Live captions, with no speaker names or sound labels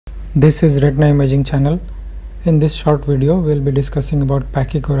This is Retina imaging channel. In this short video we will be discussing about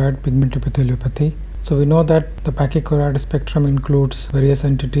Pachychoroid Pigment Epitheliopathy. So we know that the Pachychoroid spectrum includes various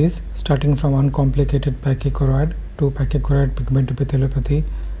entities starting from Uncomplicated Pachychoroid to Pachychoroid Pigment Epitheliopathy,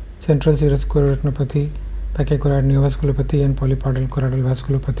 Central Serous Chororetinopathy, Pachychoroid neovasculopathy and Polypoidal choroidal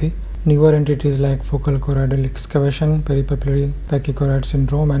vasculopathy. Newer entities like focal choroidal excavation, peripapillary pachychoroid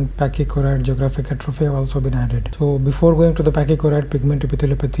syndrome and pachychoroid geographic atrophy have also been added. So before going to the Pachychoroid Pigment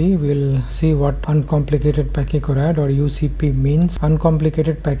Epitheliopathy, we will see what Uncomplicated Pachychoroid or UCP means.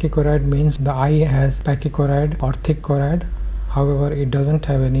 Uncomplicated Pachychoroid means the eye has pachychoroid or thick choroid. However, it doesn't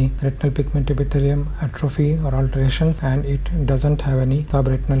have any retinal pigment epithelium atrophy or alterations, and it doesn't have any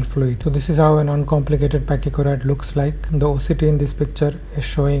subretinal fluid. So this is how an uncomplicated pachychoroid looks like. The OCT in this picture is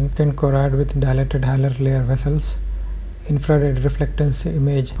showing thickened choroid with dilated halar layer vessels. Infrared reflectance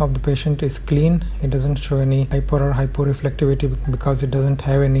image of the patient is clean. It doesn't show any hyper or hyporeflectivity because it doesn't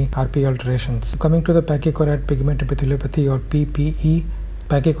have any RP alterations. So coming to the Pachychoroid Pigment Epitheliopathy or PPE,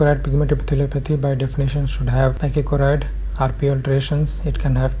 Pachychoroid Pigment Epitheliopathy by definition should have pachychoroid RP alterations. It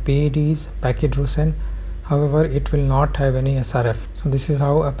can have PEDs, pachydrusen. However, it will not have any SRF. So this is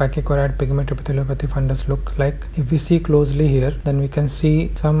how a Pachychoroid Pigment Epitheliopathy fundus looks like. If we see closely here, then we can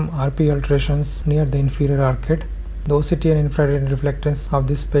see some RP alterations near the inferior arcade. The OCT and infrared reflectance of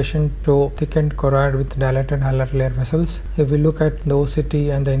this patient show thickened choroid with dilated halar layer vessels. If we look at the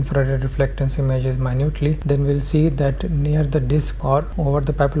OCT and the infrared reflectance images minutely, then we'll see that near the disc or over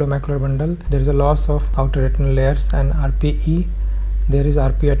the papillomacular bundle, there is a loss of outer retinal layers and RPE. There is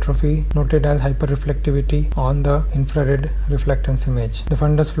RP atrophy noted as hyperreflectivity on the infrared reflectance image. The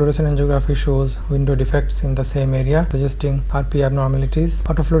fundus fluorescent angiography shows window defects in the same area, suggesting RP abnormalities.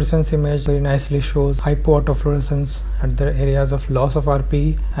 Autofluorescence image very nicely shows hypoautofluorescence at the areas of loss of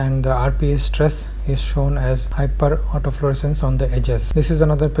RPE, and the RPE stress is shown as hyperautofluorescence on the edges. This is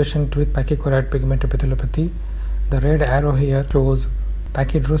another patient with Pachychoroid Pigment Epitheliopathy. The red arrow here shows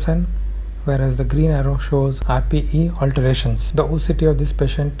pachydrusen, whereas the green arrow shows RPE alterations. The OCT of this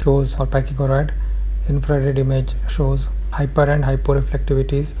patient shows for pachychoroid. Infrared image shows hyper and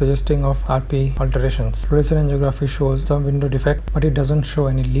hyporeflectivities suggesting of RPE alterations. Fluorescent angiography shows some window defect, but it doesn't show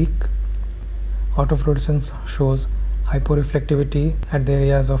any leak. Autofluorescence shows hyporeflectivity at the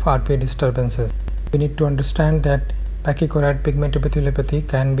areas of RPE disturbances. We need to understand that Pachychoroid Pigment Epitheliopathy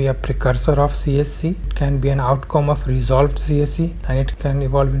can be a precursor of CSC, it can be an outcome of resolved CSC, and it can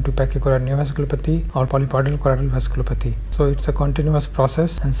evolve into Pachychoroid neovasculopathy or Polypoidal choroidal vasculopathy. So it's a continuous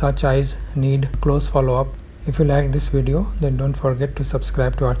process and such eyes need close follow-up. If you like this video, then don't forget to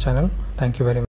subscribe to our channel. Thank you very much.